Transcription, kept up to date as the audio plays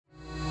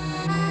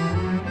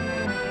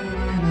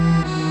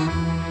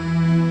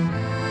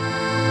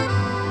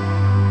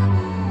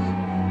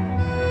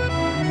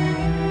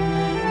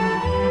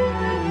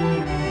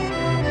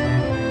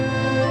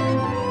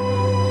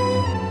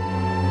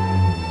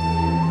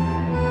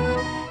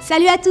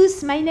Salut à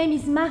tous, my name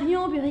is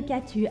Marion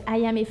Buricatu. I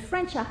am a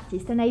French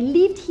artist and I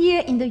lived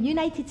here in the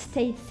United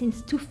States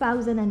since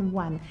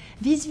 2001.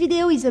 This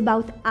video is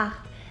about art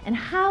and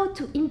how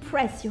to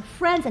impress your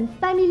friends and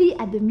family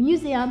at the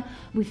museum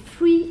with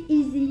 3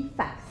 easy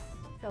facts.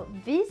 So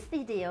this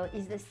video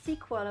is the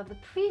sequel of the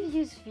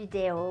previous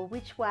video,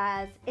 which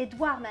was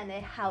Edouard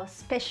Manet, how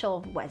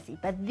special was he?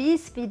 But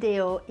this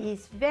video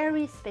is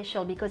very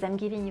special because I'm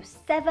giving you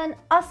 7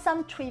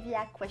 awesome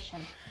trivia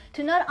questions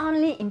to not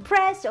only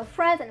impress your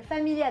friends and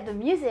family at the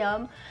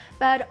museum,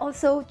 but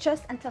also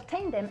just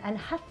entertain them and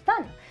have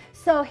fun.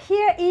 So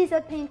here is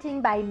a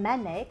painting by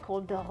Manet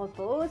called The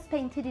Repose,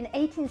 painted in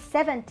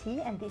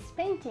 1870, and this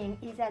painting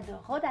is at the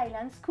Rhode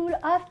Island School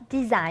of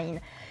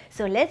Design.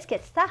 So let's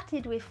get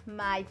started with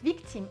my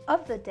victim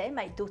of the day,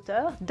 my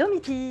daughter,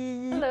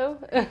 Domiti. Hello.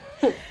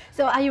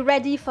 So are you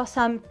ready for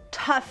some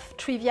tough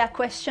trivia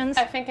questions?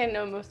 I think I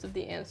know most of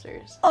the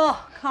answers.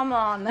 Oh, come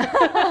on.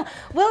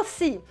 We'll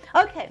see.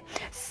 Okay,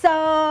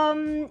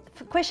 so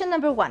question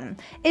number 1.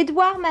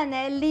 Edouard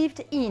Manet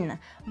lived in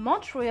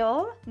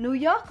Montreal, New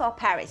York or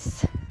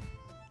Paris?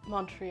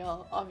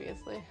 Montreal,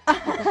 obviously.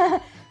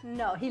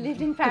 No, he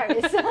lived in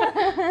Paris.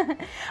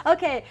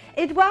 Okay,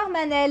 Edouard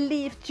Manet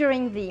lived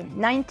during the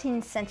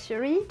 19th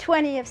century,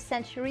 20th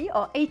century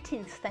or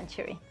 18th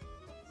century?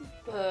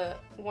 The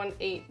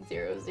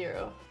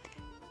 1800.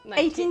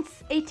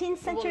 18th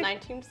century? Well,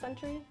 19th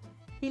century?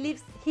 He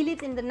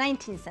lived in the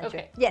 19th century.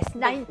 Okay. Yes,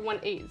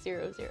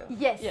 1800.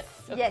 Yes, yeah,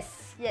 okay.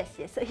 yes.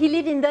 So he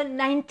lived in the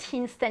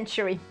 19th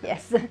century.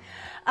 Yes.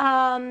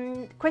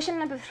 Question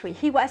number 3.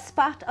 He was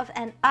part of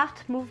an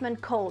art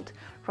movement called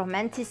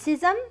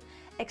Romanticism,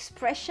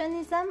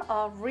 Expressionism,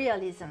 or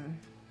Realism.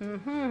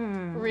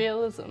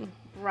 Realism.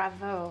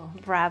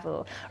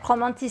 Bravo.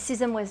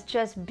 Romanticism was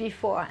just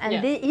before,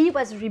 and he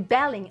was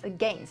rebelling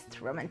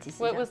against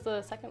Romanticism. What was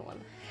the second one?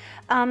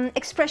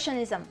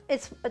 Expressionism.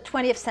 It's a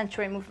 20th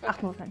century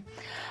art movement.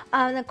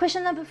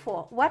 Question number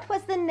 4. What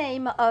was the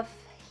name of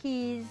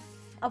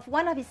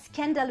one of his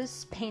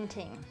scandalous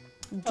paintings?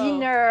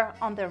 Dinner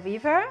on the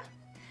River,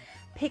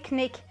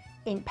 Picnic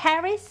in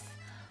Paris,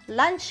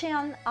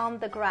 Luncheon on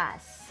the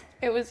Grass.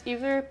 It was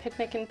either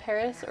Picnic in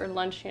Paris or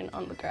Luncheon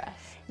on the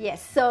Grass.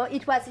 Yes, so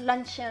it was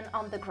Luncheon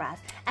on the Grass.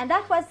 And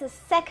that was the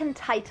second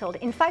title.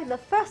 In fact, the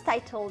first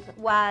title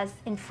was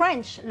in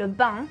French, Le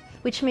Bain,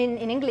 which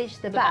means in English,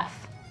 the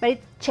bath. But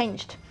it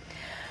changed.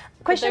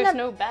 But there's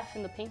no bath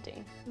in the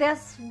painting.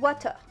 There's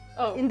water.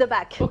 Oh. In the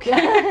back.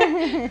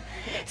 Okay.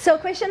 So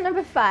question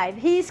number 5.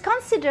 He is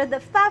considered the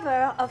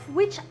father of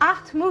which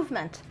art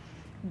movement?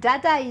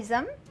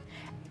 Dadaism,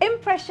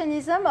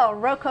 Impressionism, or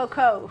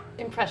Rococo?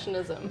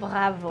 Impressionism.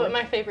 Bravo. But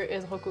my favorite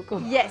is Rococo.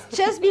 Yes,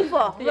 just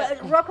before. Yeah.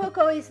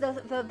 Rococo is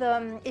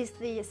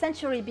the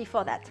century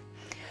before that.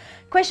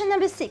 Question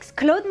number 6.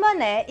 Claude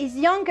Monet is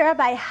younger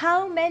by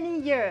how many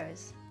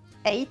years?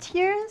 8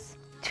 years,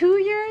 2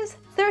 years,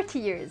 30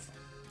 years?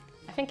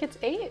 I think it's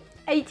 8.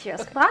 8 years.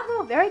 Okay.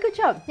 Bravo, very good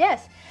job.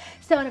 Yes.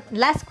 So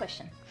last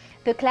question.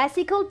 The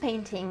classical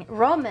painting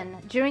Roman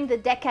during the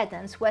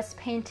Decadence was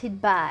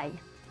painted by.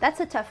 That's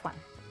a tough one,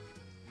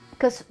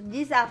 because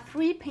these are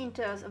 3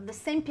 painters of the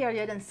same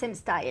period and same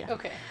style.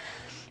 Okay.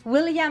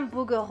 William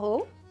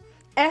Bouguereau,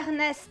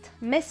 Ernest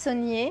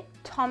Meissonier,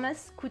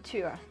 Thomas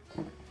Couture.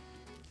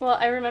 Well,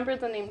 I remember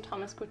the name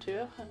Thomas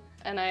Couture,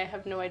 and I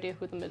have no idea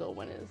who the middle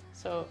one is,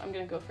 so I'm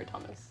going to go for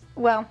Thomas.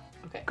 Well,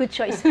 okay. Good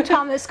choice,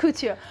 Thomas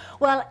Couture.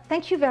 Well,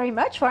 thank you very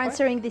much for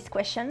answering this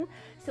question.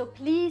 So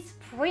please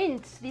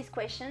print these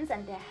questions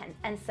and their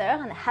answer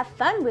and have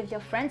fun with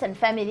your friends and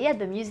family at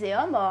the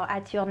museum or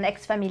at your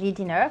next family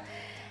dinner.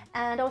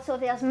 And also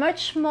there's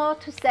much more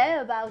to say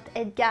about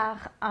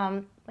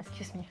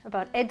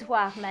about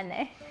Edouard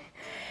Manet.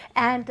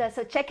 And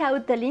so check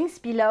out the links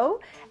below.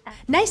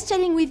 Nice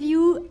chatting with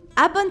you.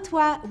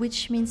 Abonne-toi,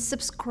 which means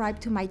subscribe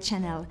to my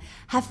channel.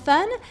 Have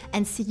fun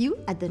and see you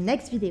at the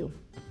next video.